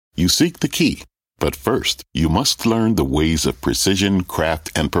You seek the key, but first, you must learn the ways of precision,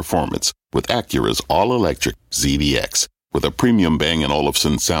 craft, and performance with Acura's all-electric ZDX. With a premium Bang &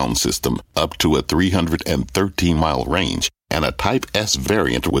 Olufsen sound system up to a 313-mile range and a Type S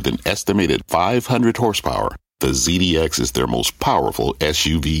variant with an estimated 500 horsepower, the ZDX is their most powerful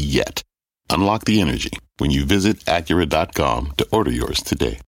SUV yet. Unlock the energy when you visit Acura.com to order yours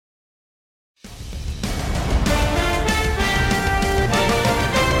today.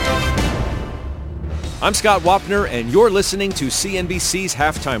 I'm Scott Wapner, and you're listening to CNBC's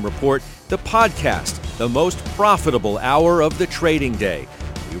Halftime Report, the podcast, the most profitable hour of the trading day.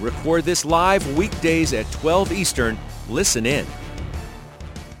 We record this live weekdays at 12 Eastern. Listen in.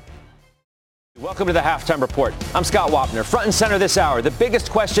 Welcome to the Halftime Report. I'm Scott Wapner. Front and center this hour, the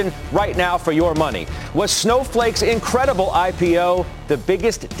biggest question right now for your money. Was Snowflake's incredible IPO the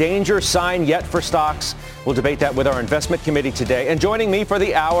biggest danger sign yet for stocks? We'll debate that with our investment committee today. And joining me for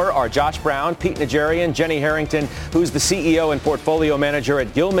the hour are Josh Brown, Pete Najarian, Jenny Harrington, who's the CEO and portfolio manager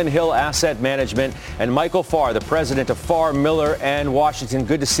at Gilman Hill Asset Management, and Michael Farr, the president of Farr, Miller & Washington.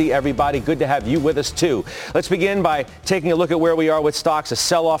 Good to see everybody. Good to have you with us, too. Let's begin by taking a look at where we are with stocks. A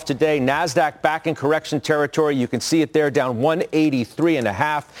sell-off today. Nasdaq back in correction territory. You can see it there, down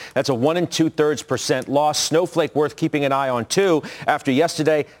 183.5. That's a 1 2/3% loss. Snowflake worth keeping an eye on, too. After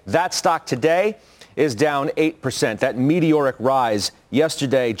yesterday, that stock today is down 8%. That meteoric rise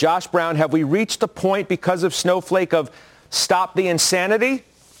yesterday. Josh Brown, have we reached the point because of Snowflake of stop the insanity,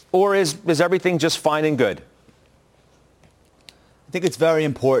 or is everything just fine and good? I think it's very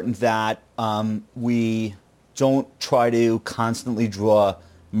important that we don't try to constantly draw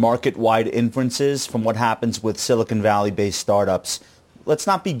market-wide inferences from what happens with Silicon Valley-based startups. Let's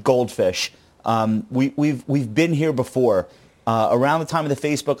not be goldfish. We've been here before. Around the time of the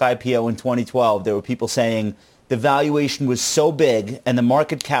Facebook IPO in 2012, there were people saying the valuation was so big and the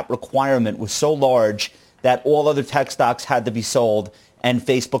market cap requirement was so large that all other tech stocks had to be sold, and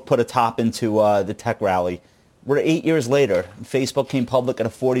Facebook put a top into the tech rally. We're 8 years later. Facebook came public at a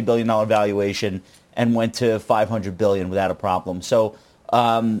 $40 billion valuation and went to $500 billion without a problem. So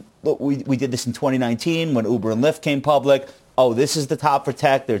look, we did this in 2019 when Uber and Lyft came public. Oh, this is the top for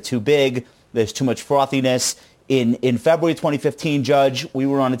tech. They're too big. There's too much frothiness. In February 2015, Judge, we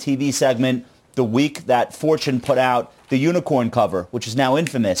were on a TV segment the week that Fortune put out the unicorn cover, which is now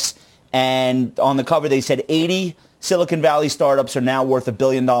infamous. And on the cover, they said 80 Silicon Valley startups are now worth $1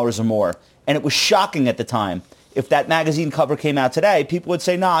 billion or more. And it was shocking at the time. If that magazine cover came out today, people would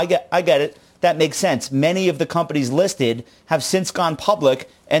say, no, I get it. That makes sense. Many of the companies listed have since gone public,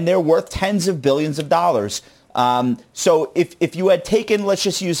 and they're worth tens of billions of dollars. So if you had taken, let's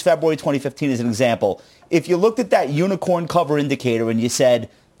just use February 2015 as an example. If you looked at that unicorn cover indicator and you said,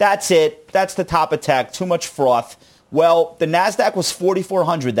 that's it, that's the top of tech, too much froth. Well, the Nasdaq was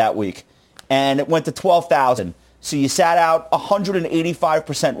 4,400 that week, and it went to 12,000. So you sat out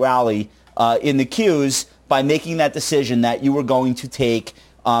 185% rally in the Qs by making that decision that you were going to take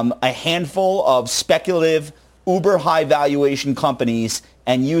a handful of speculative, uber high valuation companies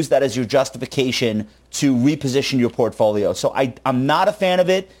and use that as your justification to reposition your portfolio. So I'm not a fan of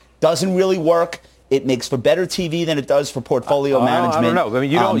it. Doesn't really work. It makes for better TV than it does for portfolio management. I don't know. I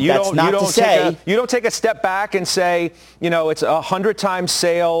mean, you don't take a step back and say, it's 100 times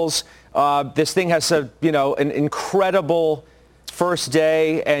sales. This thing has an incredible first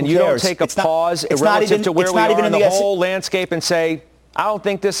day, and you don't take a pause relative to where we are in the whole landscape and say, I don't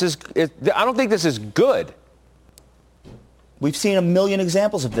think this is good. We've seen a million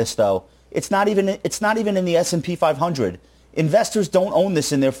examples of this, though. It's not even in the S&P 500. Investors don't own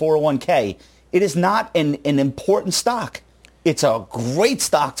this in their 401k. It is not an important stock. It's a great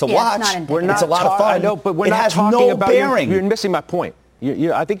stock to watch. It's a lot of fun. I know, but it has no bearing. You're missing my point.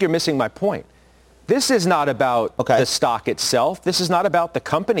 I think you're missing my point. This is not about the stock itself. This is not about the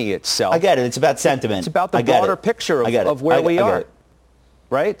company itself. I get it. It's about sentiment. It's about the broader picture of where we are.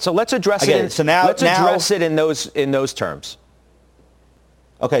 Right? So let's address it. Let's address it in those terms.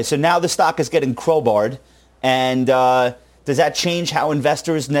 Okay, so now the stock is getting crowbarred, and does that change how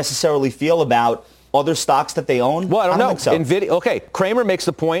investors necessarily feel about other stocks that they own? Well, I don't know. Think so. NVIDIA, okay, Kramer makes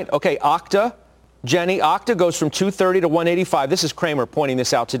the point. Okay, Okta, Jenny, Okta goes from 230 to 185. This is Kramer pointing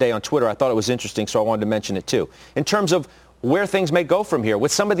this out today on Twitter. I thought it was interesting, so I wanted to mention it too. In terms of where things may go from here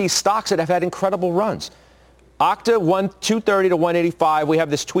with some of these stocks that have had incredible runs. Okta, 230 to 185. We have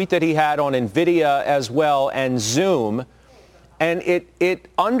this tweet that he had on NVIDIA as well and Zoom. And it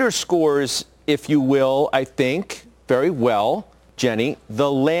underscores, if you will, I think, very well, Jenny,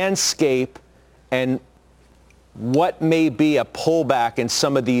 the landscape and what may be a pullback in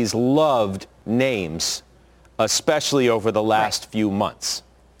some of these loved names, especially over the last few months.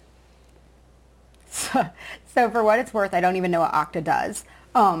 So for what it's worth, I don't even know what Okta does.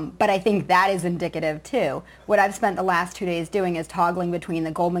 But I think that is indicative too. What I've spent the last 2 days doing is toggling between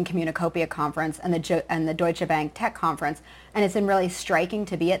the Goldman Communacopia conference and the Deutsche Bank Tech conference, and it's been really striking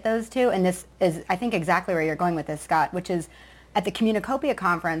to be at those two. And this is, I think, exactly where you're going with this, Scott, which is at the Communacopia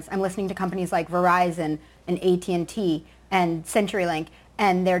conference, I'm listening to companies like Verizon and AT&T and CenturyLink,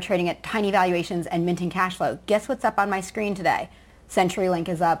 and they're trading at tiny valuations and minting cash flow. Guess what's up on my screen today? CenturyLink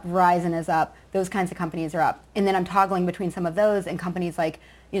is up, Verizon is up, those kinds of companies are up. And then I'm toggling between some of those and companies like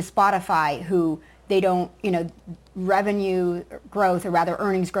Spotify, who they don't, revenue growth, or rather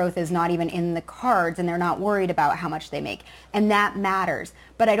earnings growth, is not even in the cards, and they're not worried about how much they make. And that matters.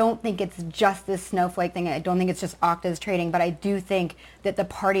 But I don't think it's just this Snowflake thing. I don't think it's just Okta's trading, but I do think that the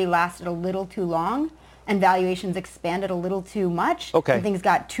party lasted a little too long and valuations expanded a little too much. Okay. And things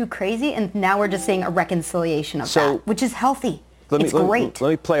got too crazy, and now we're just seeing a reconciliation of that, which is healthy. It's great. Let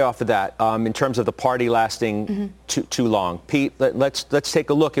me play off of that in terms of the party lasting too long. Pete, let's take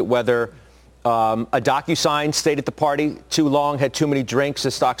a look at whether a DocuSign stayed at the party too long, had too many drinks.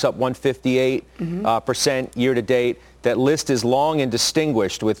 The stock's up 158% year to date. That list is long and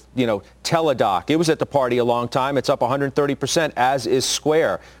distinguished with, Teladoc. It was at the party a long time. It's up 130%, as is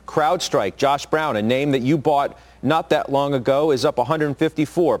Square. CrowdStrike, Josh Brown, a name that you bought not that long ago, is up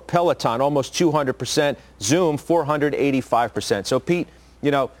 154. Peloton, almost 200%. Zoom, 485%. So, Pete,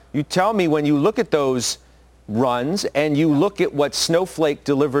 you tell me, when you look at those runs and you look at what Snowflake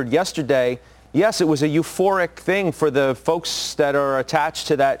delivered yesterday, yes, it was a euphoric thing for the folks that are attached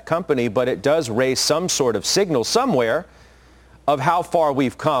to that company, but it does raise some sort of signal somewhere of how far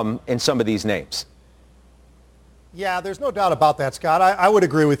we've come in some of these names. Yeah, there's no doubt about that, Scott. I would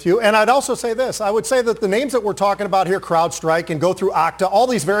agree with you. And I'd also say this. I would say that the names that we're talking about here, CrowdStrike and go through Okta, all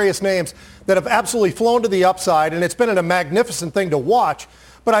these various names that have absolutely flown to the upside, and it's been a magnificent thing to watch.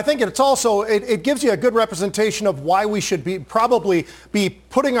 But I think it's also, it gives you a good representation of why we should probably be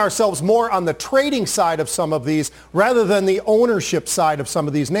putting ourselves more on the trading side of some of these rather than the ownership side of some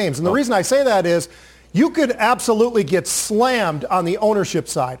of these names. And the reason I say that is you could absolutely get slammed on the ownership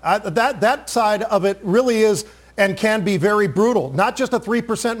side. That side of it really is and can be very brutal. Not just a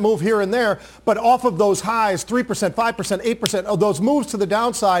 3% move here and there, but off of those highs, 3%, 5%, 8%, of those moves to the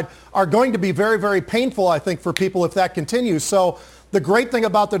downside are going to be very, very painful, I think, for people if that continues. So the great thing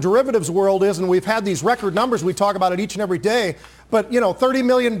about the derivatives world is, and we've had these record numbers, we talk about it each and every day, but 30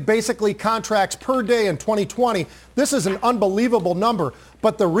 million basically contracts per day in 2020. This is an unbelievable number.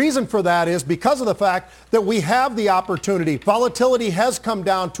 But the reason for that is because of the fact that we have the opportunity. Volatility has come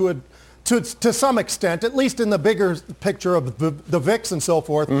down to some extent, at least in the bigger picture of the VIX and so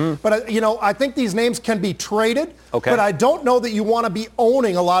forth. But, I think these names can be traded. Okay. But I don't know that you want to be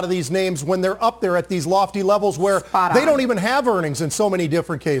owning a lot of these names when they're up there at these lofty levels where they don't even have earnings in so many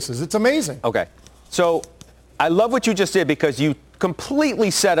different cases. It's amazing. Okay. So I love what you just did because you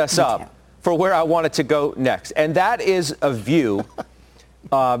completely set us up for where I wanted to go next. And that is a view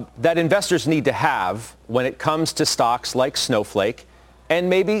that investors need to have when it comes to stocks like Snowflake and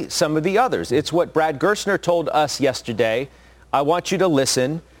maybe some of the others. It's what Brad Gerstner told us yesterday. I want you to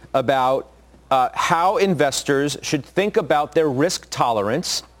listen about how investors should think about their risk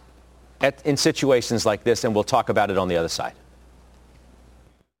tolerance in situations like this, and we'll talk about it on the other side.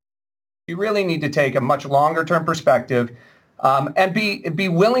 You really need to take a much longer-term perspective and be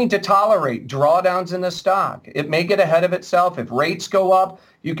willing to tolerate drawdowns in the stock. It may get ahead of itself. If rates go up,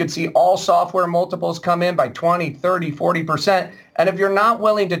 you could see all software multiples come in by 20, 30, 40%. And if you're not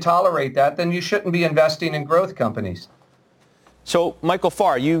willing to tolerate that, then you shouldn't be investing in growth companies. So, Michael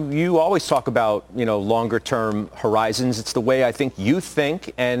Farr, you always talk about, longer-term horizons. It's the way I think you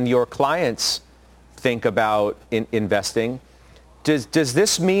think and your clients think about investing. Does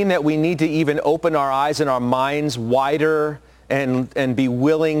this mean that we need to even open our eyes and our minds wider and be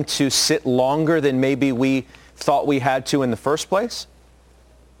willing to sit longer than maybe we thought we had to in the first place?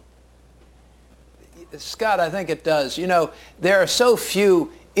 Scott, I think it does. There are so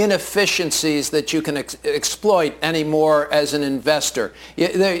few inefficiencies that you can exploit anymore as an investor.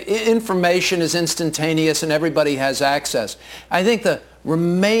 The information is instantaneous and everybody has access. I think the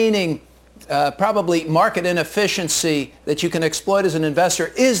remaining probably market inefficiency that you can exploit as an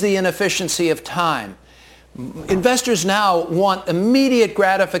investor is the inefficiency of time. Investors now want immediate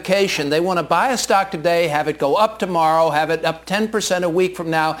gratification. They want to buy a stock today, have it go up tomorrow, have it up 10% a week from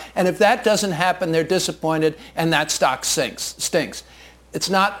now, and if that doesn't happen, they're disappointed and that stock stinks. It's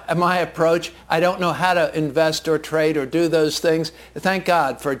not my approach. I don't know how to invest or trade or do those things. Thank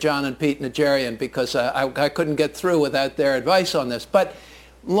God for John and Pete Najarian because I couldn't get through without their advice on this. But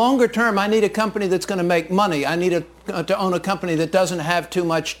longer term, I need a company that's going to make money. I need to own a company that doesn't have too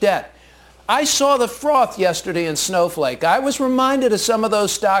much debt. I saw the froth yesterday in Snowflake. I was reminded of some of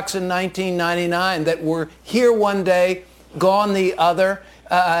those stocks in 1999 that were here one day, gone the other,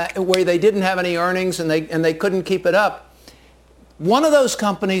 where they didn't have any earnings and they couldn't keep it up. One of those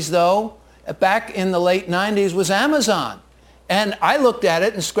companies, though, back in the late 90s was Amazon. And I looked at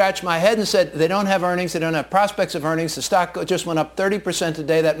it and scratched my head and said, they don't have earnings, they don't have prospects of earnings. The stock just went up 30%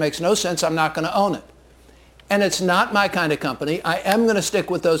 today. That makes no sense. I'm not going to own it. And it's not my kind of company. I am going to stick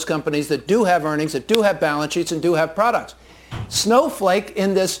with those companies that do have earnings, that do have balance sheets, and do have products. Snowflake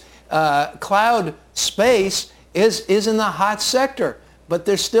in this cloud space is in the hot sector, but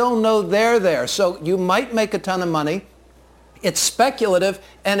there's still no there. So you might make a ton of money. It's speculative,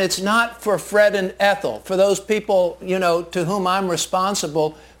 and it's not for Fred and Ethel, for those people, to whom I'm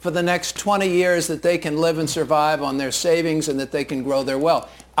responsible for the next 20 years that they can live and survive on their savings and that they can grow their wealth.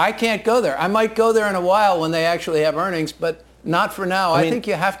 I can't go there. I might go there in a while when they actually have earnings, but not for now. I think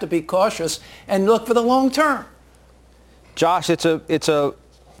you have to be cautious and look for the long term. Josh, it's a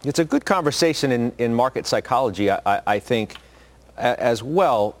good conversation in market psychology, I think, as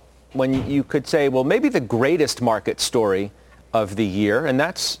well, when you could say, well, maybe the greatest market story of the year, and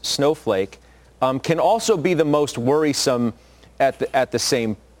that's Snowflake, can also be the most worrisome at the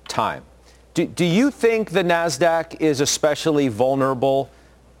same time. Do you think the Nasdaq is especially vulnerable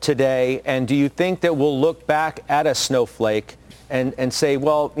today, and do you think that we'll look back at a Snowflake and say,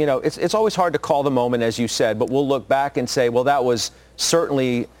 well, it's always hard to call the moment, as you said, but we'll look back and say, well, that was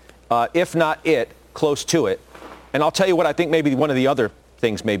certainly, if not it, close to it. And I'll tell you what I think maybe one of the other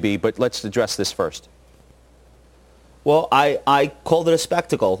things may be, but let's address this first. Well, I called it a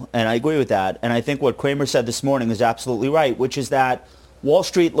spectacle, and I agree with that. And I think what Cramer said this morning is absolutely right, which is that Wall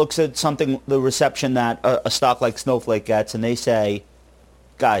Street looks at the reception that a stock like Snowflake gets, and they say,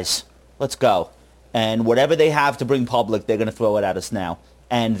 guys, let's go. And whatever they have to bring public, they're going to throw it at us now.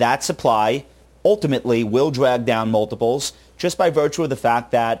 And that supply ultimately will drag down multiples just by virtue of the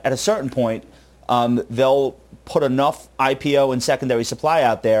fact that at a certain point, they'll put enough IPO and secondary supply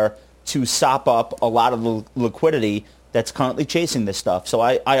out there to sop up a lot of the liquidity that's currently chasing this stuff. So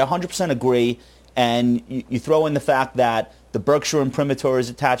I 100% agree. And you throw in the fact that the Berkshire imprimatur is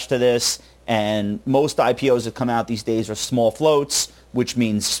attached to this, and most IPOs that come out these days are small floats, which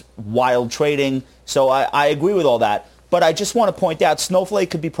means wild trading. So I agree with all that. But I just want to point out Snowflake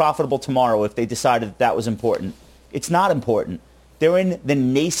could be profitable tomorrow if they decided that was important. It's not important. They're in the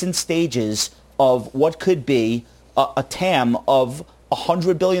nascent stages of what could be a TAM of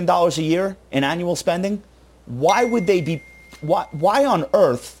 $100 billion a year in annual spending. Why would they be? Why on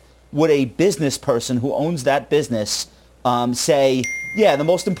earth would a business person who owns that business say, yeah, the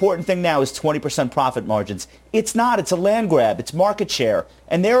most important thing now is 20% profit margins? It's not. It's a land grab. It's market share.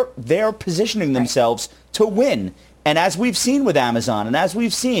 And they're positioning themselves to win. And as we've seen with Amazon, and as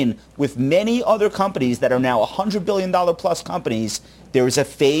we've seen with many other companies that are now $100 billion plus companies, there is a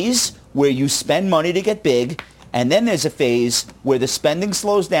phase where you spend money to get big, and then there's a phase where the spending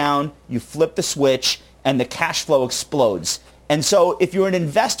slows down, you flip the switch, and the cash flow explodes. And so if you're an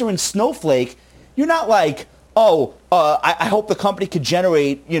investor in Snowflake, you're not like, I hope the company could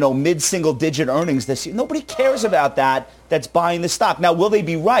generate, mid-single digit earnings this year. Nobody cares about that that's buying the stock. Now, will they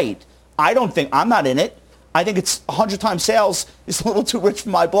be right? I'm not in it. I think it's 100 times sales is a little too rich for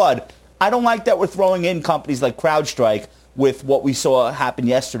my blood. I don't like that we're throwing in companies like CrowdStrike with what we saw happen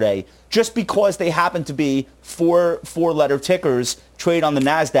yesterday, just because they happen to be four-letter tickers, trade on the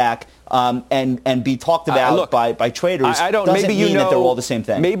Nasdaq, and be talked about by traders. I don't. Doesn't maybe you mean know that they're all the same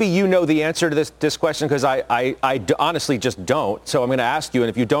thing. Maybe you know the answer to this question, because I honestly just don't. So I'm going to ask you, and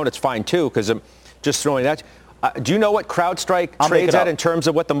if you don't, it's fine too, because I'm just throwing that. Do you know what CrowdStrike trades at in terms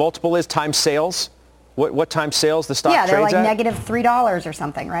of what the multiple is times sales? What times sales the stock trades at? Yeah, they're like negative $3 or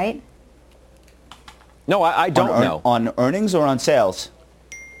something, right? No, I don't know. On earnings or on sales?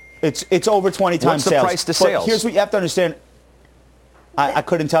 It's over 20 times sales. What's the price to sales? But here's what you have to understand. I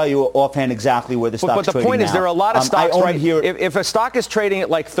couldn't tell you offhand exactly where the stock's trading now. But the point is there are a lot of stocks right here. If a stock is trading at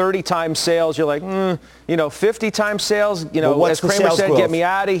like 30 times sales, you're like, 50 times sales, as Cramer said, get me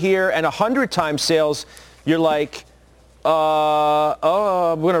out of here. And 100 times sales, you're like,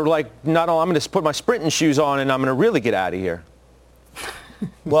 I'm going to put my sprinting shoes on and I'm going to really get out of here.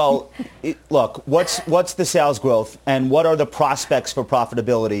 Well, look, what's the sales growth and what are the prospects for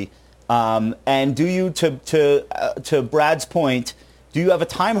profitability? And do you, to Brad's point, do you have a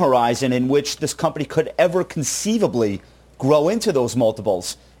time horizon in which this company could ever conceivably grow into those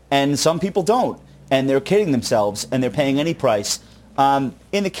multiples? And some people don't, and they're kidding themselves, and they're paying any price. In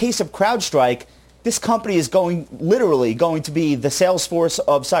the case of CrowdStrike, this company is literally going to be the Salesforce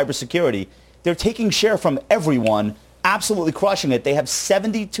of cybersecurity. They're taking share from everyone absolutely crushing it. They have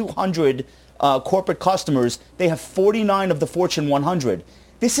 7,200 corporate customers. They have 49 of the Fortune 100.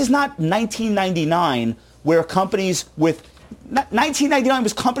 This is not 1999 where companies with 1999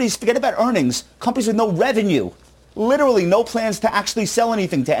 was companies, forget about earnings, companies with no revenue, literally no plans to actually sell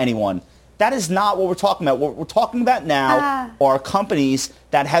anything to anyone. That is not what we're talking about. What we're talking about now are companies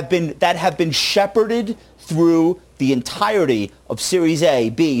that have been shepherded through the entirety of Series A,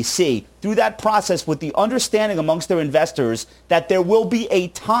 B, C, through that process with the understanding amongst their investors that there will be a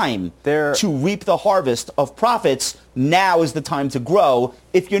time to reap the harvest of profits. Now is the time to grow.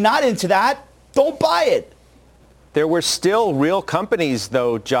 If you're not into that, don't buy it. There were still real companies,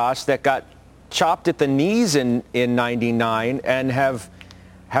 though, Josh, that got chopped at the knees in 99 and have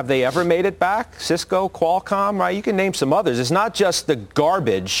they ever made it back? Cisco, Qualcomm, right? You can name some others. It's not just the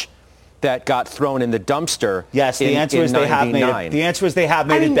garbage that got thrown in the dumpster. Yes, the answer is they have made it. The answer is they have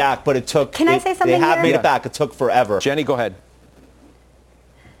made it back, but it took. Can I say something? They have made it back. It took forever. Jenny, go ahead.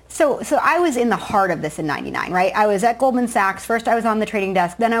 So I was in the heart of this in 99, right? I was at Goldman Sachs. First I was on the trading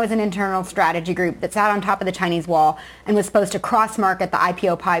desk. Then I was an internal strategy group that sat on top of the Chinese wall and was supposed to cross-market the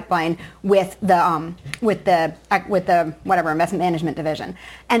IPO pipeline with the whatever investment management division.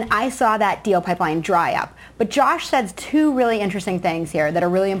 And I saw that deal pipeline dry up. But Josh says two really interesting things here that are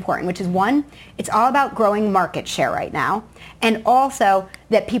really important, which is one, it's all about growing market share right now, and also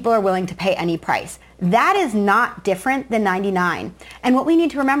that people are willing to pay any price. That is not different than 99. And what we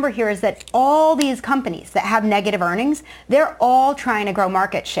need to remember here is that all these companies that have negative earnings, they're all trying to grow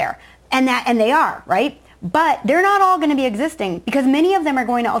market share. And they are, right? But they're not all going to be existing because many of them are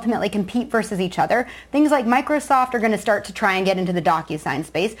going to ultimately compete versus each other. Things like Microsoft are going to start to try and get into the DocuSign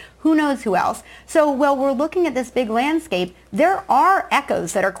space. Who knows who else? So while we're looking at this big landscape, there are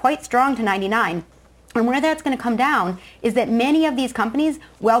echoes that are quite strong to 99. And where that's going to come down is that many of these companies,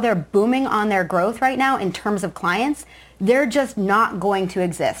 while they're booming on their growth right now in terms of clients, they're just not going to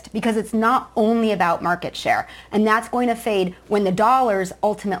exist because it's not only about market share. And that's going to fade when the dollars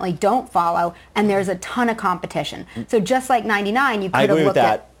ultimately don't follow and there's a ton of competition. So just like 99, you could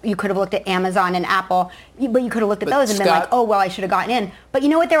have looked at Amazon and Apple, but you could have looked at those and been like, oh, well, I should have gotten in. But you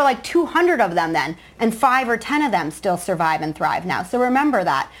know what? There were like 200 of them then, and 5 or 10 of them still survive and thrive now. So remember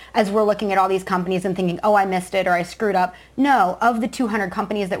that as we're looking at all these companies and thinking, oh, I missed it or I screwed up. No, of the 200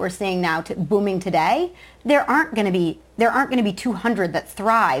 companies that we're seeing now booming today, there aren't going to be 200 that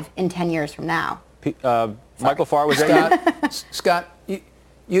thrive in 10 years from now. Michael Farr, was that Scott,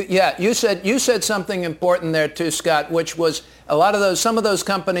 you said something important there too, Scott, which was some of those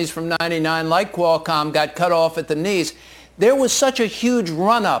companies from 99, like Qualcomm, got cut off at the knees. There was such a huge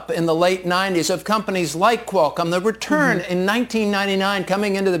run-up in the late 90s of companies like Qualcomm. The return in 1999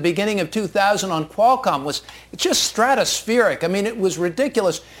 coming into the beginning of 2000 on Qualcomm was just stratospheric. I mean, it was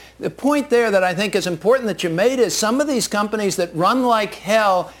ridiculous. The point there that I think is important that you made is some of these companies that run like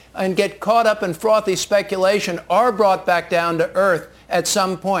hell and get caught up in frothy speculation are brought back down to earth at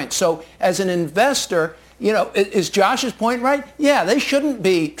some point. So as an investor, is Josh's point right? Yeah, they shouldn't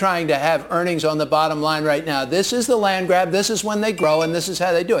be trying to have earnings on the bottom line right now. This is the land grab. This is when they grow, and this is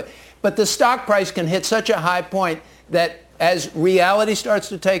how they do it. But the stock price can hit such a high point that as reality starts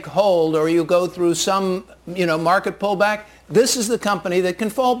to take hold or you go through some, market pullback, this is the company that can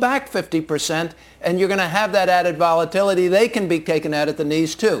fall back 50%, and you're going to have that added volatility. They can be taken out at the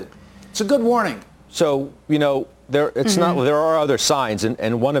knees, too. It's a good warning. So, there are other signs,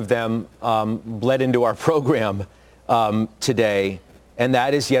 and one of them bled into our program today, and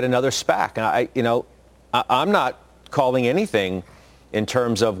that is yet another SPAC. And I'm not calling anything in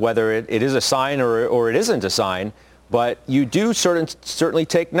terms of whether it is a sign or it isn't a sign, but you do certainly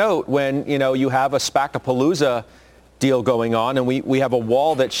take note when you have a SPAC-a-palooza deal going on, and we have a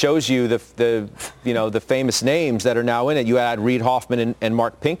wall that shows you the famous names that are now in it. You add Reid Hoffman and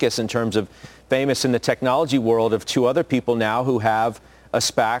Mark Pincus in terms of famous in the technology world of two other people now who have a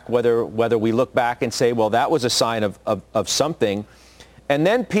SPAC, whether we look back and say, well, that was a sign of something. And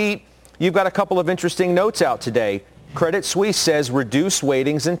then, Pete, you've got a couple of interesting notes out today. Credit Suisse says reduce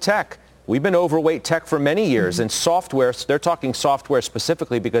weightings in tech. We've been overweight tech for many years, and software, they're talking software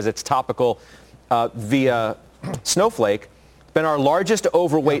specifically because it's topical via Snowflake, been our largest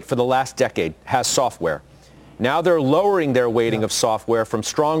overweight for the last decade, has software. Now they're lowering their weighting of software from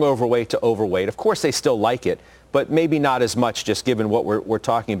strong overweight to overweight. Of course, they still like it, but maybe not as much just given what we're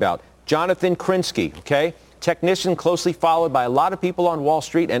talking about. Jonathan Krinsky, okay, technician closely followed by a lot of people on Wall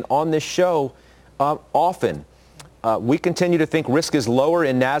Street and on this show often. We continue to think risk is lower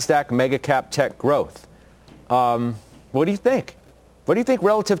in Nasdaq mega cap tech growth. What do you think? What do you think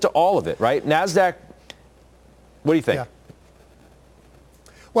relative to all of it, right? Nasdaq, what do you think? Yeah.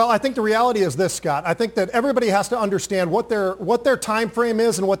 Well, I think the reality is this, Scott. I think that everybody has to understand what their time frame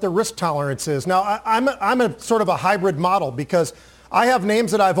is and what their risk tolerance is. Now, I'm a sort of a hybrid model because I have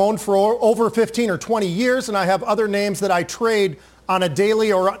names that I've owned for over 15 or 20 years, and I have other names that I trade on a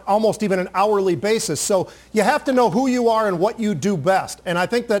daily or almost even an hourly basis. So you have to know who you are and what you do best. And I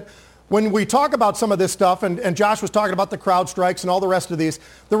think that when we talk about some of this stuff, and Josh was talking about the crowd strikes and all the rest of these,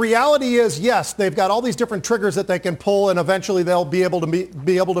 the reality is, yes, they've got all these different triggers that they can pull, and eventually they'll be able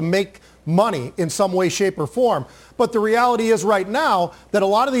to make money in some way, shape, or form. But the reality is right now that a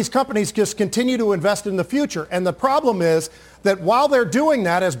lot of these companies just continue to invest in the future. And the problem is that while they're doing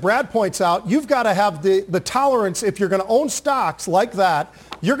that, as Brad points out, you've got to have the tolerance. If you're going to own stocks like that,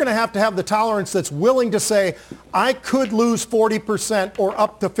 you're going to have the tolerance that's willing to say, I could lose 40% or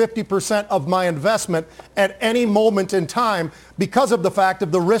up to 50% of my investment at any moment in time because of the fact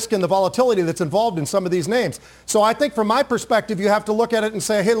of the risk and the volatility that's involved in some of these names. So I think from my perspective, you have to look at it and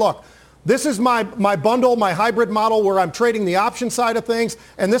say, hey, look, this is my bundle, my hybrid model where I'm trading the option side of things,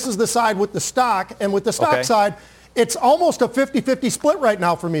 and this is the side with the stock. And with the stock side, it's almost a 50-50 split right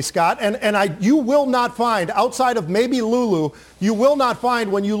now for me, Scott. And you will not find, outside of maybe Lulu, you will not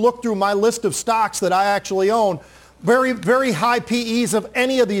find when you look through my list of stocks that I actually own, very, very high PEs of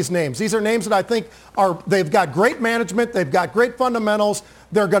any of these names. These are names that I think they've got great management, they've got great fundamentals,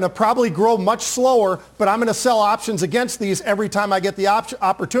 they're going to probably grow much slower, but I'm going to sell options against these every time I get the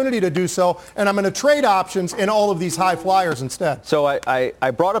opportunity to do so, and I'm going to trade options in all of these high flyers instead. So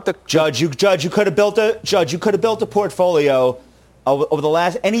I brought up the Judge. You could have built a portfolio over the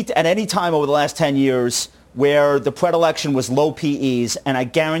last at any time over the last 10 years where the predilection was low PEs, and I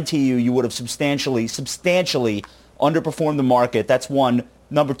guarantee you would have substantially underperformed the market. That's one.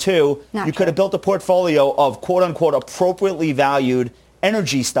 Number two, you could have built a portfolio of quote-unquote appropriately valued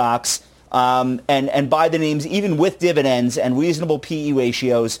energy stocks and buy the names even with dividends and reasonable PE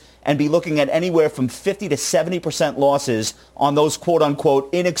ratios and be looking at anywhere from 50 to 70% losses on those quote-unquote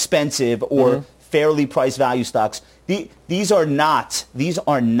inexpensive or fairly priced value stocks. These are not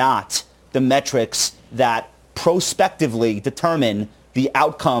the metrics that prospectively determine the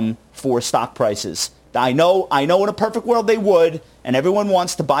outcome for stock prices. I know in a perfect world they would, and everyone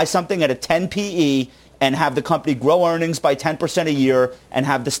wants to buy something at a 10 PE and have the company grow earnings by 10% a year and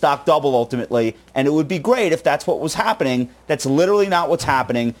have the stock double ultimately. And it would be great if that's what was happening. That's literally not what's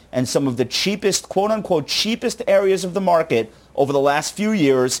happening. And some of the cheapest, quote-unquote, cheapest areas of the market over the last few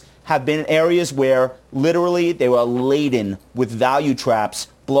years have been areas where literally they were laden with value traps,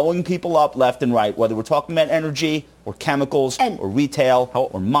 blowing people up left and right, whether we're talking about energy or chemicals or retail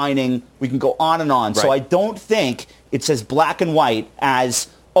or mining. We can go on and on. Right. So I don't think it's as black and white as,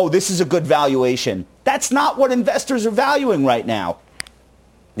 oh, this is a good valuation. That's not what investors are valuing right now.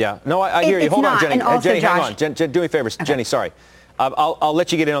 Yeah. No, I hear you. Hold on, Jenny. Jenny, hang on. Do me a favor. Okay. Jenny, sorry. I'll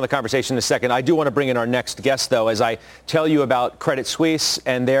let you get in on the conversation in a second. I do want to bring in our next guest, though, as I tell you about Credit Suisse,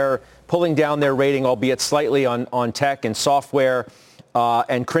 and they're pulling down their rating, albeit slightly, on tech and software.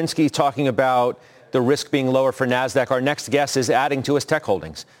 And Krinsky talking about the risk being lower for Nasdaq. Our next guest is adding to his tech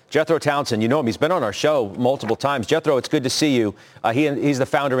holdings. Jethro Townsend, you know him. He's been on our show multiple times. Jethro, it's good to see you. He's the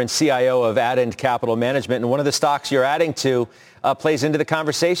founder and CIO of Addend Capital Management. And one of the stocks you're adding to plays into the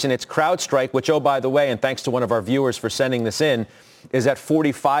conversation. It's CrowdStrike, which, oh, by the way, and thanks to one of our viewers for sending this in, is at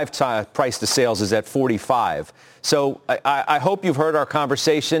 45 price to sales is at 45. So I hope you've heard our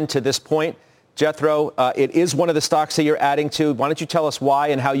conversation to this point. Jethro, it is one of the stocks that you're adding to. Why don't you tell us why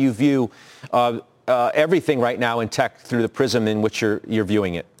and how you view everything right now in tech through the prism in which you're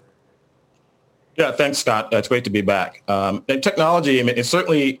viewing it? Yeah, thanks, Scott. It's great to be back. Technology, I mean,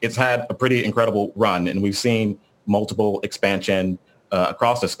 it's had a pretty incredible run, and we've seen multiple expansion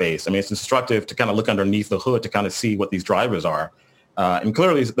across the space. I mean, it's instructive to kind of look underneath the hood to kind of see what these drivers are. And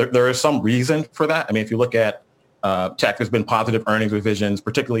clearly, there is some reason for that. I mean, if you look at tech, there's been positive earnings revisions,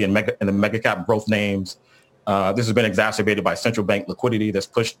 particularly in the mega cap growth names. This has been exacerbated by central bank liquidity that's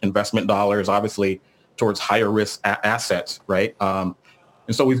pushed investment dollars, obviously, towards higher risk assets, right?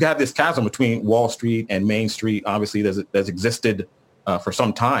 And so we've got this chasm between Wall Street and Main Street. Obviously, there's existed for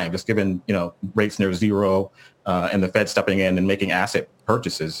some time, just given rates near zero and the Fed stepping in and making asset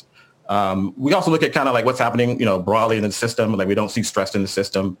purchases. We also look at kind of like what's happening, broadly in the system. Like we don't see stress in the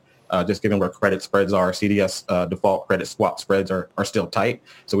system. Just given where credit spreads are, CDS default credit swap spreads are still tight.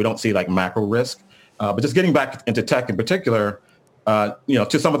 So we don't see like macro risk. But just getting back into tech in particular,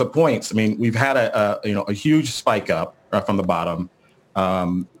 to some of the points, I mean, we've had a huge spike up from the bottom.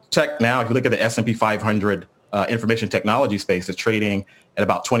 Tech now, if you look at the S&P 500 information technology space, is trading at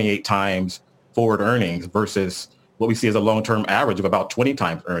about 28 times forward earnings versus what we see as a long-term average of about 20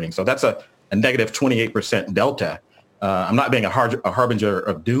 times earnings. So that's a negative 28% delta. I'm not being a harbinger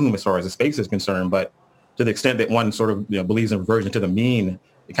of doom as far as the space is concerned, but to the extent that one sort of believes in reversion to the mean,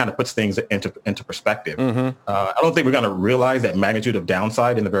 it kind of puts things into perspective. I don't think we're going to realize that magnitude of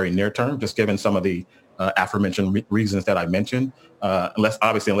downside in the very near term, just given some of the aforementioned reasons that I mentioned, unless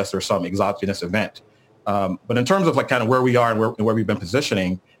there's some exogenous event. But in terms of like kind of where we are and where we've been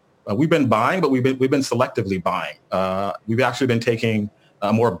positioning, we've been buying, but we've been selectively buying. We've actually been taking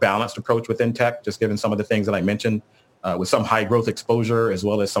a more balanced approach within tech, just given some of the things that I mentioned, with some high growth exposure as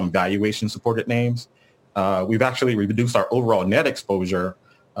well as some valuation supported names. We've actually reduced our overall net exposure,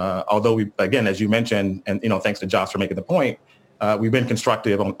 although we, again, as you mentioned, and thanks to Josh for making the point, we've been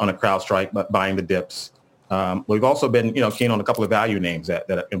constructive on a CrowdStrike, but buying the dips. We've also been keen on a couple of value names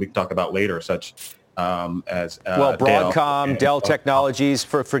that we can talk about later, such as Broadcom, Dell Technologies.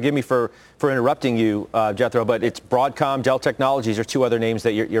 Forgive me for interrupting you, Jethro, but it's Broadcom, Dell Technologies are two other names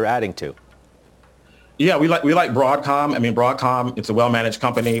that you're adding to. Yeah, we like Broadcom. I mean, Broadcom, it's a well-managed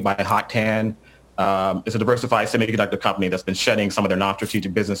company by Hot Tan. It's a diversified semiconductor company that's been shedding some of their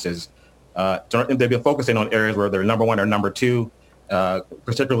non-strategic businesses. They've been focusing on areas where they're number one or number two,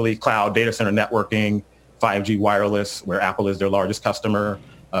 particularly cloud, data center networking, 5G wireless, where Apple is their largest customer,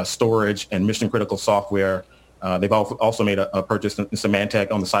 storage, and mission-critical software. They've also made a purchase in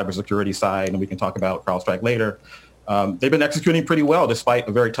Symantec on the cybersecurity side, and we can talk about CrowdStrike later. They've been executing pretty well despite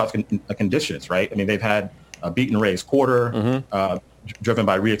very tough conditions, right? I mean, they've had a beat and raise quarter, driven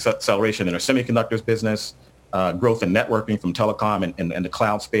by re-acceleration in their semiconductors business, growth in networking from telecom and the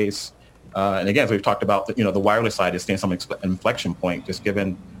cloud space. And again, as we've talked about, the wireless side is seeing some inflection point, just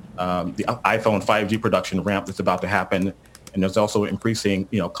given the iPhone 5G production ramp that's about to happen. And there's also increasing,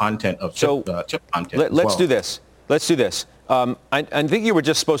 content of chip content. Let's do this. I think you were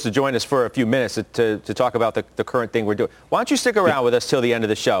just supposed to join us for a few minutes to talk about the current thing we're doing. Why don't you stick around with us till the end of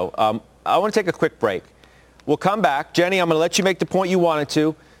the show? I want to take a quick break. We'll come back. Jenny, I'm going to let you make the point you wanted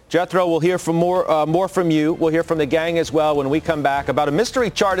to. Jethro, we'll hear from more from you. We'll hear from the gang as well when we come back about a mystery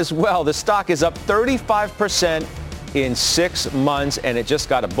chart as well. The stock is up 35% in 6 months, and it just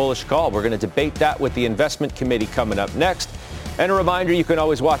got a bullish call. We're going to debate that with the investment committee coming up next. And a reminder, you can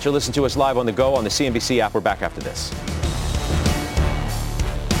always watch or listen to us live on the go on the CNBC app. We're back after this.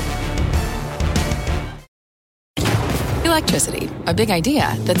 Electricity, a big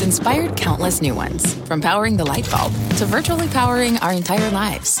idea that's inspired countless new ones. From powering the light bulb to virtually powering our entire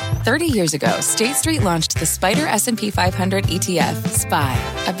lives. 30 years ago, State Street launched the Spider S&P 500 ETF,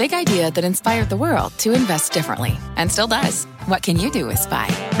 SPY. A big idea that inspired the world to invest differently. And still does. What can you do with SPY?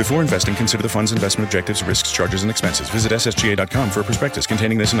 Before investing, consider the fund's investment objectives, risks, charges, and expenses. Visit ssga.com for a prospectus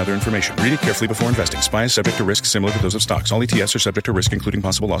containing this and other information. Read it carefully before investing. SPY is subject to risks similar to those of stocks. All ETFs are subject to risk, including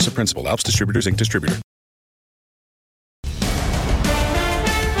possible loss of principal. Alps Distributors, Inc. Distributor.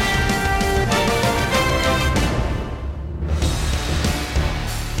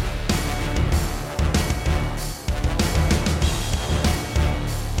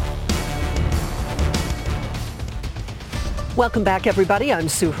 Welcome back, everybody. I'm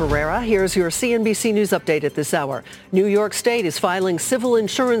Sue Herrera. Here's your CNBC News update at this hour. New York State is filing civil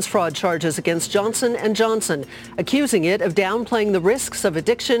insurance fraud charges against Johnson & Johnson, accusing it of downplaying the risks of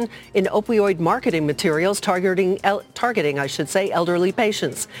addiction in opioid marketing materials targeting elderly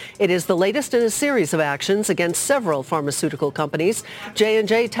patients. It is the latest in a series of actions against several pharmaceutical companies.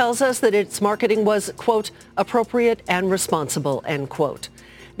 J&J tells us that its marketing was, quote, appropriate and responsible, end quote.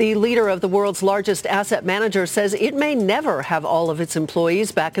 The leader of the world's largest asset manager says it may never have all of its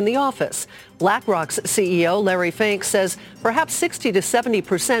employees back in the office. BlackRock's CEO, Larry Fink, says perhaps 60 to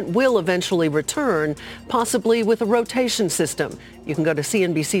 70% will eventually return, possibly with a rotation system. You can go to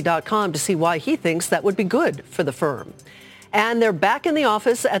CNBC.com to see why he thinks that would be good for the firm. And they're back in the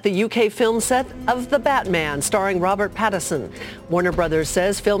office at the UK film set of The Batman, starring Robert Pattinson. Warner Brothers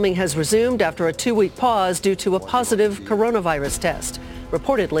says filming has resumed after a 2-week pause due to a positive coronavirus test,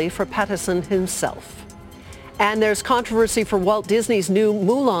 reportedly for Pattinson himself. And there's controversy for Walt Disney's new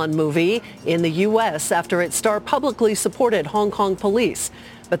Mulan movie in the U.S. after its star publicly supported Hong Kong police.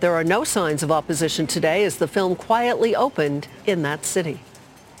 But there are no signs of opposition today as the film quietly opened in that city.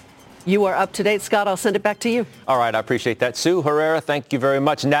 You are up to date, Scott. I'll send it back to you. All right. I appreciate that. Sue Herrera, thank you very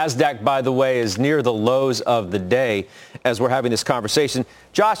much. Nasdaq, by the way, is near the lows of the day as we're having this conversation.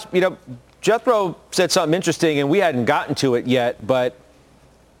 Josh, Jethro said something interesting, and we hadn't gotten to it yet, but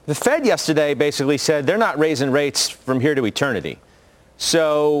the Fed yesterday basically said they're not raising rates from here to eternity.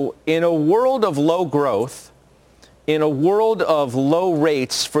 So in a world of low growth, in a world of low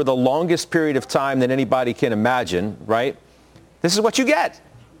rates for the longest period of time that anybody can imagine, right? This is what you get.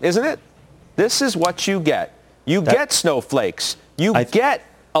 Isn't it? This is what you get. You get snowflakes. You get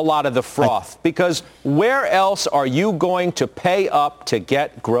a lot of the froth? Because where else are you going to pay up to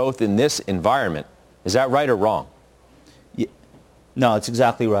get growth in this environment? Is that right or wrong? No, it's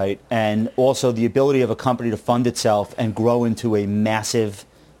exactly right. And also the ability of a company to fund itself and grow into a massive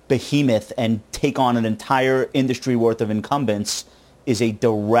behemoth and take on an entire industry worth of incumbents is a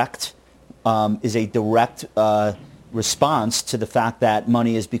direct response to the fact that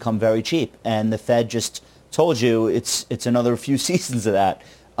money has become very cheap. And the Fed just told you it's another few seasons of that.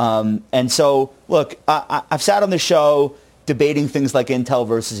 And so, look, I've sat on the show debating things like Intel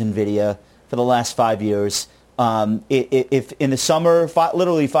versus NVIDIA for the last 5 years. If in the summer,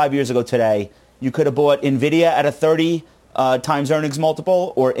 literally 5 years ago today, you could have bought NVIDIA at a 30 times earnings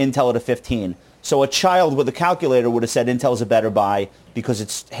multiple or Intel at a 15. So a child with a calculator would have said Intel's a better buy because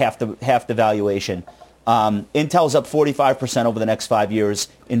it's half the valuation. Intel's up 45% over the next 5 years.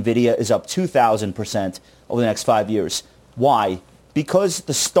 NVIDIA is up 2,000% over the next 5 years. Why? Because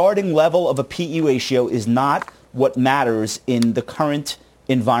the starting level of a PE ratio is not what matters in the current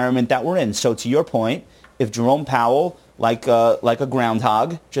environment that we're in. So to your point, if Jerome Powell, like a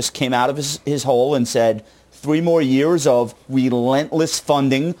groundhog, just came out of his hole and said 3 more years of relentless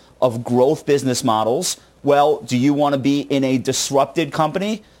funding of growth business models, well, do you want to be in a disrupted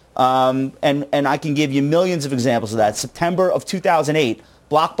company? And I can give you millions of examples of that. September of 2008,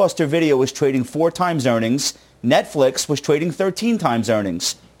 Blockbuster Video was trading 4 times earnings. Netflix was trading 13 times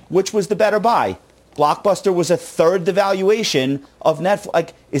earnings. Which was the better buy? Blockbuster was a third the valuation of Netflix.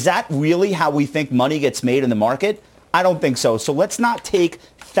 Like, is that really how we think money gets made in the market? I don't think so. So let's not take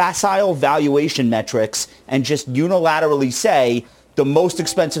facile valuation metrics and just unilaterally say the most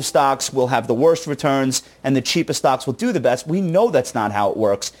expensive stocks will have the worst returns and the cheapest stocks will do the best. We know that's not how it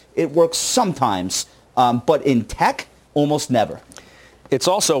works. It works sometimes, but in tech, almost never. It's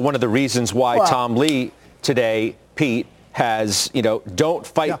also one of the reasons why Tom Lee today, Pete, has, don't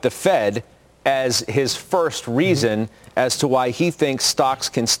fight the Fed as his first reason as to why he thinks stocks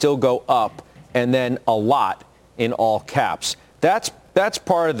can still go up and then a lot in all caps. That's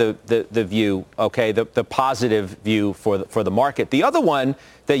part of the view, okay, the positive view for the market. The other one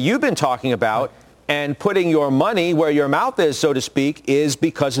that you've been talking about and putting your money where your mouth is, so to speak, is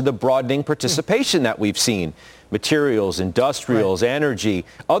because of the broadening participation that we've seen. Materials, industrials, energy,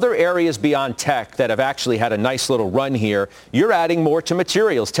 other areas beyond tech that have actually had a nice little run here. You're adding more to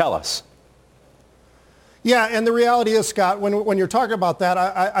materials. Tell us. Yeah, and the reality is, Scott, when you're talking about that,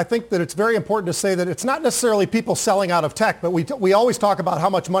 I think that it's very important to say that it's not necessarily people selling out of tech, but we always talk about how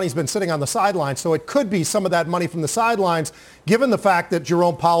much money's been sitting on the sidelines. So it could be some of that money from the sidelines, given the fact that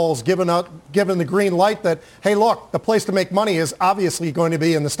Jerome Powell's given the green light that, hey, look, the place to make money is obviously going to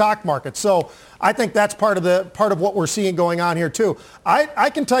be in the stock market. So I think that's part of what we're seeing going on here, too.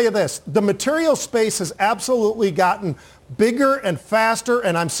 I can tell you this. The material space has absolutely gotten bigger and faster,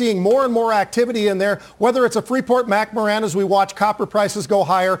 and I'm seeing more and more activity in there, whether it's a Freeport-McMoRan as we watch copper prices go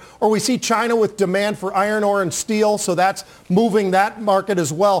higher, or we see China with demand for iron ore and steel, so that's moving that market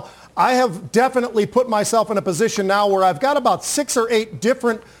as well. I have definitely put myself in a position now where I've got about 6 or 8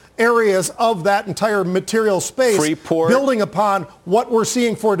 different areas of that entire material space, Freeport, building upon what we're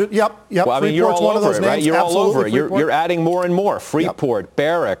seeing for, Well, I mean, you're all over it, right? You're all over it. You're adding more and more. Freeport,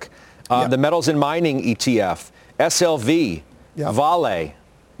 Barrick, the metals and mining ETF, SLV, Vale.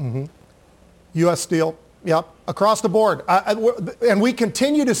 U.S. Steel, across the board. And we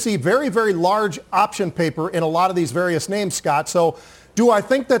continue to see very, very large option paper in a lot of these various names, Scott. So do I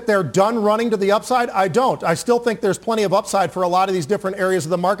think that they're done running to the upside? I don't. I still think there's plenty of upside for a lot of these different areas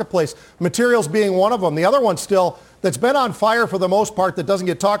of the marketplace, materials being one of them. The other one still that's been on fire for the most part that doesn't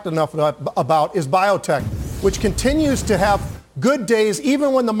get talked enough about is biotech, which continues to have good days,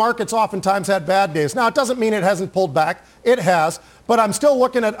 even when the markets oftentimes had bad days. Now, it doesn't mean it hasn't pulled back. It has. But I'm still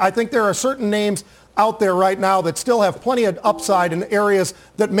looking at, I think there are certain names out there right now that still have plenty of upside in areas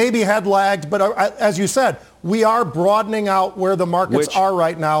that maybe had lagged. But as you said, we are broadening out where the markets are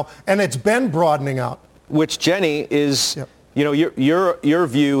right now, and it's been broadening out. Which, Jenny, is, your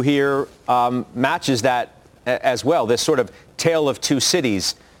view here matches that as well, this sort of tale of two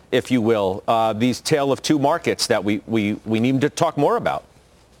cities, if you will, these tale of two markets that we need to talk more about.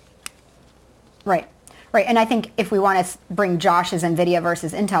 Right. And I think if we want to bring Josh's NVIDIA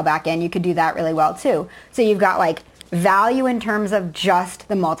versus Intel back in, you could do that really well too. So you've got like value in terms of just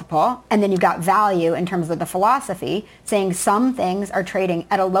the multiple, and then you've got value in terms of the philosophy, saying some things are trading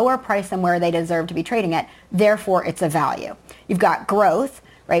at a lower price than where they deserve to be trading at, therefore it's a value. You've got growth,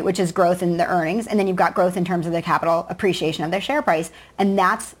 right, which is growth in the earnings, and then you've got growth in terms of the capital appreciation of their share price, and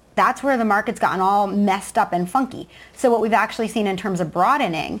that's that's where the market's gotten all messed up and funky. So what we've actually seen in terms of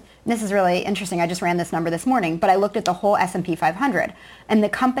broadening, and this is really interesting, I just ran this number this morning, but I looked at the whole S&P 500, and the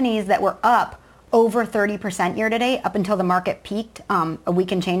companies that were up over 30% year to date, up until the market peaked a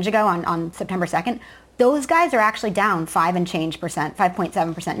week and change ago on September 2nd, those guys are actually down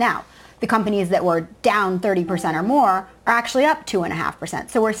 5.7% now. The companies that were down 30% or more are actually up 2.5%.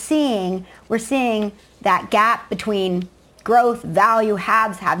 So we're seeing that gap between growth, value,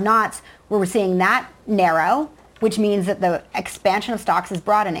 haves, have-nots, where we're seeing that narrow, which means that the expansion of stocks is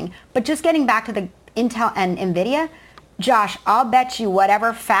broadening. But just getting back to the Intel and NVIDIA, Josh, I'll bet you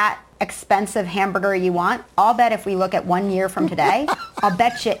whatever fat, expensive hamburger you want, I'll bet if we look at 1 year from today, I'll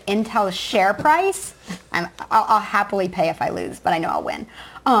bet you Intel's share price, I'll happily pay if I lose, but I know I'll win.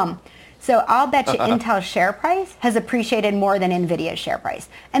 So I'll bet you Intel's share price has appreciated more than NVIDIA's share price.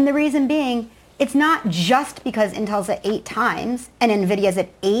 And the reason being, it's not just because Intel's at 8 times and NVIDIA's at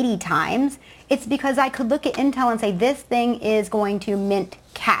 80 times. It's because I could look at Intel and say, this thing is going to mint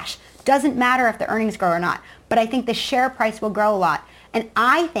cash. Doesn't matter if the earnings grow or not. But I think the share price will grow a lot. And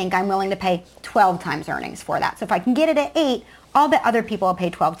I think I'm willing to pay 12 times earnings for that. So if I can get it at 8, I'll bet other people will pay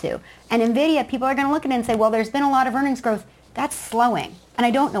 12 too. And NVIDIA, people are going to look at it and say, well, there's been a lot of earnings growth. That's slowing. And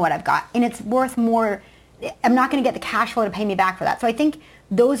I don't know what I've got. And it's worth more. I'm not going to get the cash flow to pay me back for that. So I think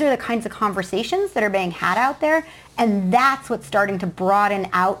those are the kinds of conversations that are being had out there. And that's what's starting to broaden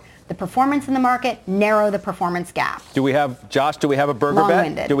out the performance in the market, narrow the performance gap. Do we have a burger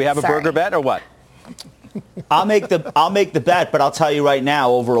bet? Do we have a burger bet or what? I'll make the bet, but I'll tell you right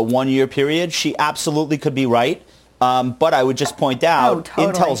now, over a 1 year period, she absolutely could be right. But I would just point out,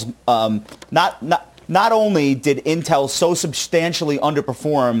 Intel's not only did Intel so substantially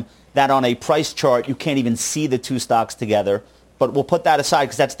underperform that on a price chart you can't even see the two stocks together, but we'll put that aside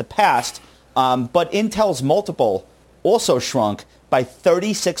because that's the past. But Intel's multiple also shrunk by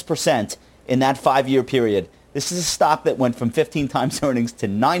 36% in that 5-year period. This is a stock that went from 15 times earnings to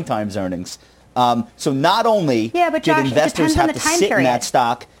 9 times earnings. So not only did investors have to sit in that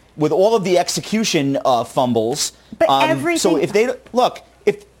stock with all of the execution fumbles, but everything. So if they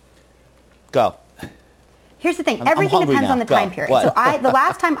go. Here's the thing: everything depends on the time period. What? So the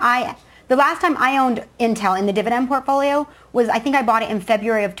last time I owned Intel in the dividend portfolio was, I think I bought it in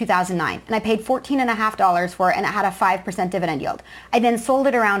February of 2009, and I paid $14.50 for it, and it had a 5% dividend yield. I then sold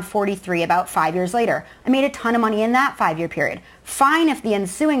it around 43 about 5 years later. I made a ton of money in that 5-year period. Fine if the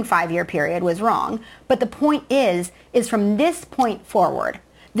ensuing 5-year period was wrong, but the point is from this point forward,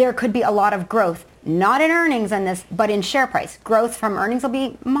 there could be a lot of growth, not in earnings on this, but in share price. Growth from earnings will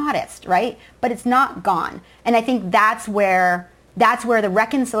be modest, right? But it's not gone. And I think that's where the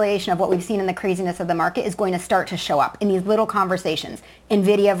reconciliation of what we've seen in the craziness of the market is going to start to show up in these little conversations.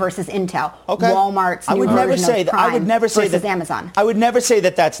 NVIDIA versus Intel, Walmart's new version of Prime versus Amazon. I would never say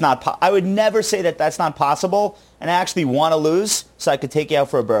that that's not. I would never say that that's not possible. And I actually want to lose so I could take you out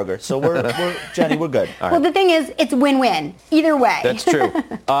for a burger. So Jenny, we're good. Well, the thing is, it's win-win either way. That's true.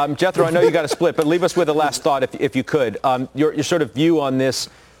 Jethro, I know you got to split, but leave us with a last thought if you could. Your sort of view on this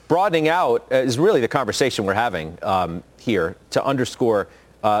broadening out is really the conversation we're having here to underscore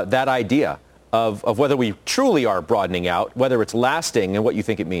that idea of whether we truly are broadening out, whether it's lasting, and what you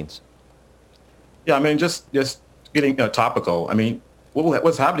think it means. Yeah, I mean, just getting topical. I mean,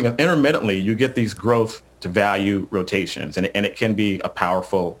 what's happening is intermittently you get these growth to value rotations, and it can be a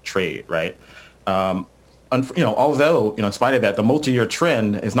powerful trade, right? Although, in spite of that, the multi-year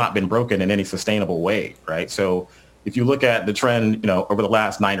trend has not been broken in any sustainable way, right? So if you look at the trend, over the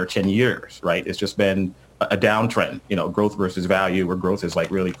last 9 or 10 years, right, it's just been a downtrend, growth versus value, where growth is like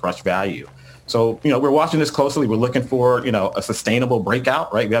really crushed value. So, we're watching this closely. We're looking for, a sustainable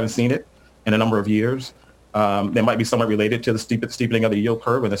breakout, right? We haven't seen it in a number of years. That might be somewhat related to the steepening of the yield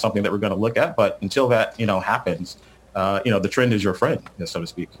curve, and that's something that we're going to look at. But until that, happens, the trend is your friend, so to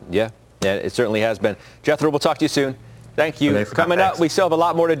speak. Yeah, it certainly has been. Jethro, we'll talk to you soon. Thank you. Coming up, we still have a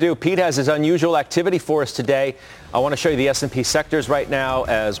lot more to do. Pete has his unusual activity for us today. I want to show you the S&P sectors right now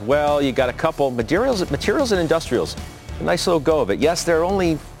as well. You got a couple materials and industrials. A nice little go of it. Yes, there are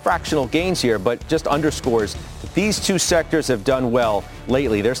only fractional gains here, but just underscores that these two sectors have done well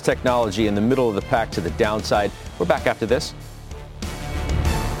lately. There's technology in the middle of the pack to the downside. We're back after this.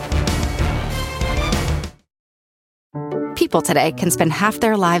 People today can spend half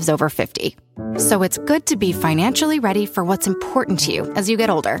their lives over 50. So it's good to be financially ready for what's important to you as you get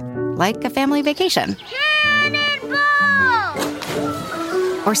older, like a family vacation.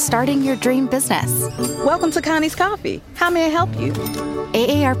 Or starting your dream business. Welcome to Connie's Coffee. How may I help you?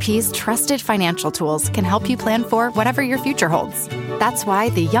 AARP's trusted financial tools can help you plan for whatever your future holds. That's why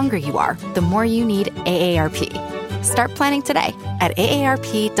the younger you are, the more you need AARP. Start planning today at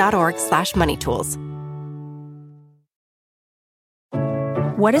aarp.org/moneytools.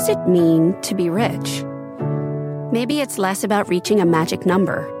 What does it mean to be rich? Maybe it's less about reaching a magic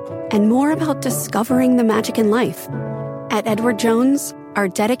number and more about discovering the magic in life. At Edward Jones, our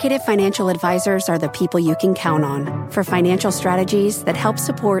dedicated financial advisors are the people you can count on for financial strategies that help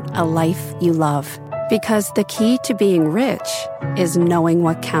support a life you love. Because the key to being rich is knowing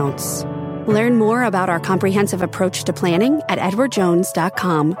what counts. Learn more about our comprehensive approach to planning at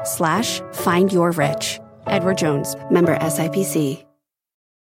edwardjones.com/findyourrich. Edward Jones, member SIPC.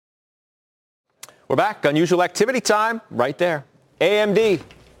 We're back. Unusual activity time right there. AMD.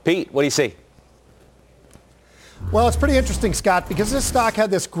 Pete, what do you see? Well, it's pretty interesting, Scott, because this stock had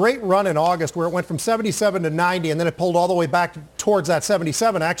this great run in August where it went from 77 to 90, and then it pulled all the way back towards that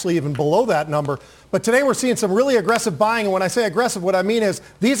 77, actually even below that number. But today we're seeing some really aggressive buying, and when I say aggressive, what I mean is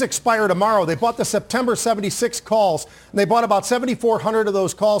these expire tomorrow. They bought the September 76 calls, and they bought about 7,400 of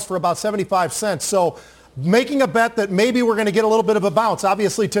those calls for about 75 cents. So making a bet that maybe we're going to get a little bit of a bounce.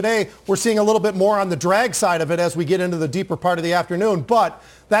 Obviously, today we're seeing a little bit more on the drag side of it as we get into the deeper part of the afternoon. But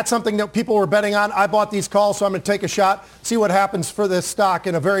that's something that people were betting on. I bought these calls, so I'm going to take a shot, see what happens for this stock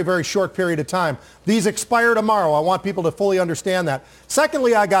in a very, very short period of time. These expire tomorrow. I want people to fully understand that.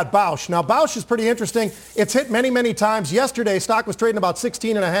 Secondly, I got Bausch. Now, Bausch is pretty interesting. It's hit many, many times. Yesterday, stock was trading about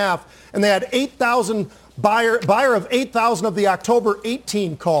 16.5, and they had 8,000 buyer of 8,000 of the October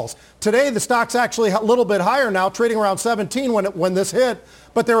 18 calls. Today, the stock's actually a little bit higher now, trading around 17 when this hit,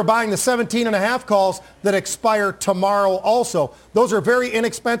 but they were buying the 17.5 calls that expire tomorrow also. Those are very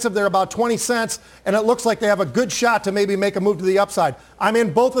inexpensive. They're about 20 cents, and it looks like they have a good shot to maybe make a move to the upside. I'm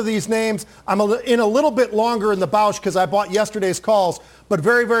in both of these names. I'm in a little bit longer in the Bausch because I bought yesterday's calls, but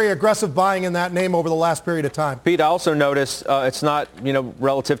very, very aggressive buying in that name over the last period of time. Pete, I also noticed it's not,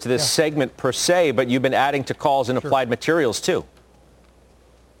 relative to this segment per se, but you've been adding to calls in applied materials too.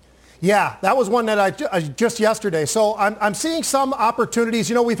 Yeah, that was one that I just yesterday. So I'm seeing some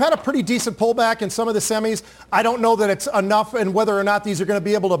opportunities. We've had a pretty decent pullback in some of the semis. I don't know that it's enough and whether or not these are going to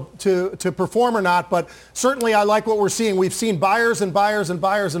be able to perform or not, but certainly I like what we're seeing. We've seen buyers and buyers and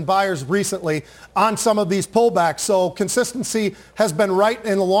buyers and buyers recently on some of these pullbacks. So consistency has been right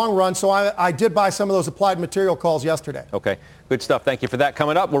in the long run. So I did buy some of those applied material calls yesterday. Okay. Good stuff. Thank you for that.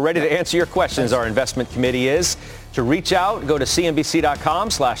 Coming up, we're ready to answer your questions. Our investment committee is. To reach out, go to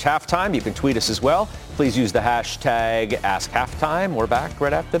cnbc.com/halftime. You can tweet us as well. Please use the hashtag AskHalftime. We're back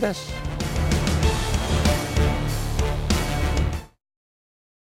right after this.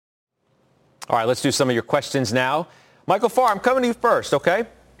 All right, let's do some of your questions now. Michael Farr, I'm coming to you first, okay?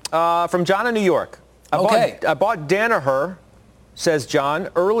 From John in New York. I bought Danaher, says John,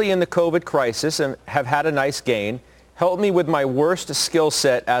 early in the COVID crisis and have had a nice gain. Help me with my worst skill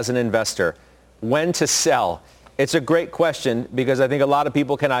set as an investor. When to sell? It's a great question because I think a lot of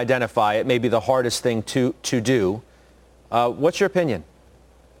people can identify it. May be the hardest thing to do. What's your opinion?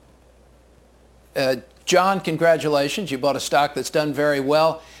 John, congratulations. You bought a stock that's done very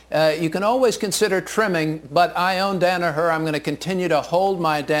well. You can always consider trimming, but I own Danaher. I'm going to continue to hold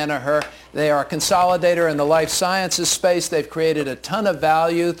my Danaher. They are a consolidator in the life sciences space. They've created a ton of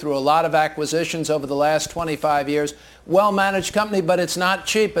value through a lot of acquisitions over the last 25 years. Well-managed company, but it's not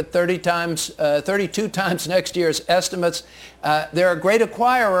cheap at 32 times next year's estimates. They're a great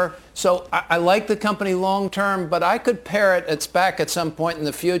acquirer, so I like the company long-term, but I could pair its back at some point in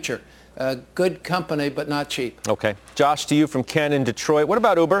the future. Good company, but not cheap. Okay. Josh, to you from Ken in Detroit. What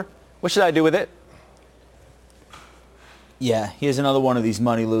about Uber? What should I do with it? Yeah, here's another one of these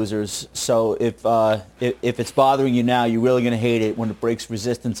money losers. So if it's bothering you now, you're really going to hate it when it breaks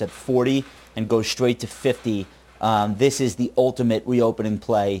resistance at 40 and goes straight to 50. This is the ultimate reopening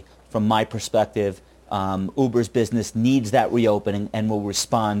play from my perspective. Uber's business needs that reopening and will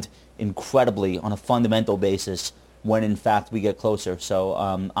respond incredibly on a fundamental basis when, in fact, we get closer. So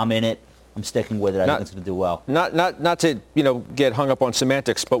I'm in it. I'm sticking with it. I think it's going to do well. Not to get hung up on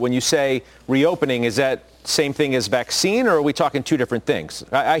semantics, but when you say reopening, is that same thing as vaccine, or are we talking two different things?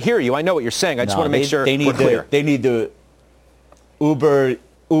 I hear you. I know what you're saying. I just want to make sure we're clear. They need the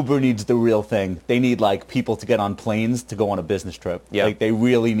Uber needs the real thing. They need people to get on planes to go on a business trip. Yeah. They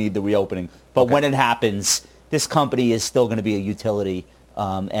really need the reopening. But when it happens, this company is still going to be a utility,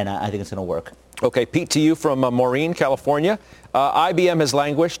 and I think it's going to work. Okay, Pete, to you from Maureen, California. IBM has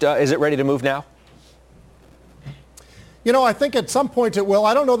languished. Is it ready to move now? I think at some point it will.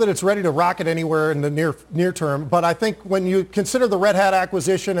 I don't know that it's ready to rocket anywhere in the near term, but I think when you consider the Red Hat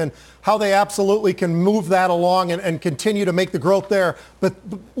acquisition and how they absolutely can move that along and continue to make the growth there, but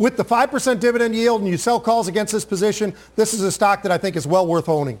with the 5% dividend yield and you sell calls against this position, this is a stock that I think is well worth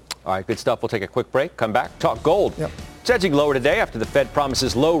owning. All right, good stuff. We'll take a quick break, come back, talk gold. Yep. It's edging lower today after the Fed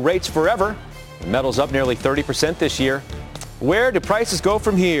promises low rates forever. The metal's up nearly 30% this year. Where do prices go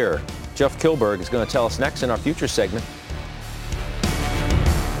from here? Jeff Kilberg is going to tell us next in our futures segment.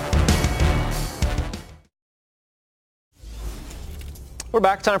 We're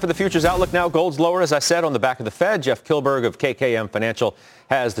back. Time for the futures outlook now. Gold's lower, as I said, on the back of the Fed. Jeff Kilberg of KKM Financial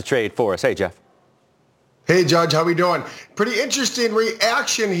has the trade for us. Hey, Jeff. Hey, Judge, how we doing? Pretty interesting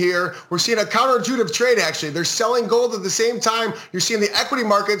reaction here. We're seeing a counterintuitive trade, actually. They're selling gold at the same time. You're seeing the equity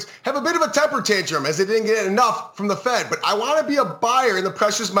markets have a bit of a temper tantrum as they didn't get enough from the Fed. But I want to be a buyer in the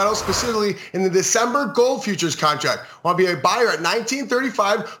precious metals, specifically in the December gold futures contract. I want to be a buyer at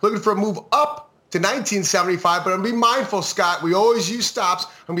 1935, looking for a move up to 1975, but I'm going to be mindful, Scott. We always use stops.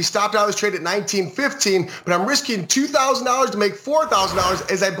 I'm going to be stopped out of this trade at 1915, but I'm risking $2,000 to make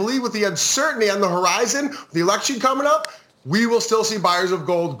 $4,000 as I believe with the uncertainty on the horizon, with the election coming up, we will still see buyers of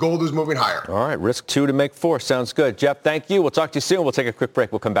gold. Gold is moving higher. All right, risk 2 to make 4. Sounds good. Jeff, thank you. We'll talk to you soon. We'll take a quick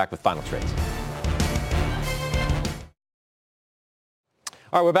break. We'll come back with final trades.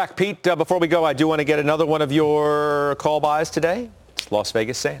 All right, we're back. Pete, before we go, I do want to get another one of your call buys today. It's Las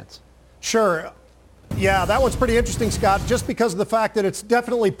Vegas Sands. Sure. Yeah, that one's pretty interesting, Scott, just because of the fact that it's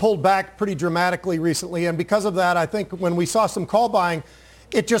definitely pulled back pretty dramatically recently. And because of that, I think when we saw some call buying,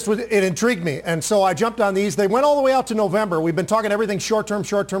 it intrigued me. And so I jumped on these. They went all the way out to November. We've been talking everything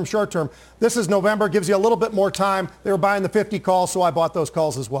short-term. This is November, gives you a little bit more time. They were buying the 50 calls, so I bought those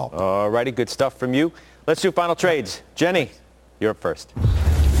calls as well. All righty, good stuff from you. Let's do final trades. Jenny, you're up first.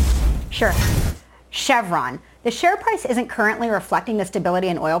 Sure. Chevron. The share price isn't currently reflecting the stability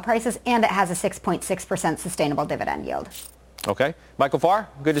in oil prices, and it has a 6.6% sustainable dividend yield. Okay. Michael Farr,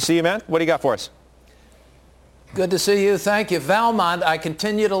 good to see you, man. What do you got for us? Good to see you. Thank you. Valmont, I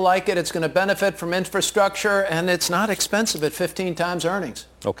continue to like it. It's going to benefit from infrastructure, and it's not expensive at 15 times earnings.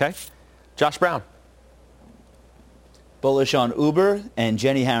 Okay. Josh Brown. Bullish on Uber and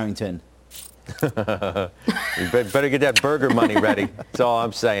Jenny Harrington. You better get that burger money ready. That's all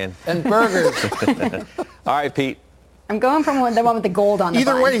I'm saying. And burgers. All right, Pete. I'm going from the one with the gold on the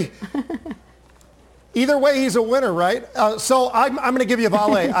Either way, he's a winner, right? So I'm going to give you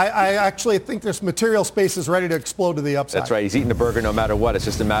Vale. I actually think this material space is ready to explode to the upside. That's right. He's eating the burger no matter what. It's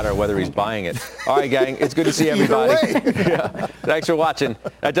just a matter of whether he's buying it. All right, gang. It's good to see everybody. Yeah. Thanks for watching.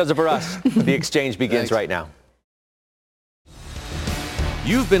 That does it for us. The exchange begins right now.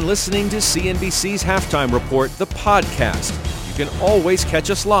 You've been listening to CNBC's Halftime Report, the podcast. You can always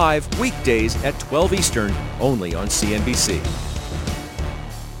catch us live weekdays at 12 Eastern, only on CNBC.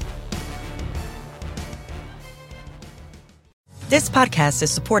 This podcast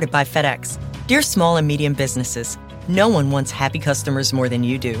is supported by FedEx. Dear small and medium businesses, no one wants happy customers more than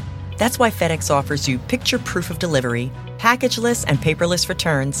you do. That's why FedEx offers you picture proof of delivery, packageless and paperless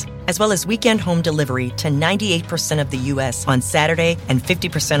returns, as well as weekend home delivery to 98% of the U.S. on Saturday and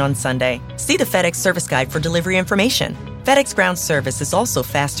 50% on Sunday. See the FedEx service guide for delivery information. FedEx Ground service is also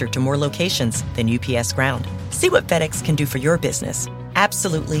faster to more locations than UPS Ground. See what FedEx can do for your business.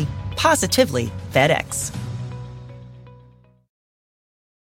 Absolutely, positively FedEx.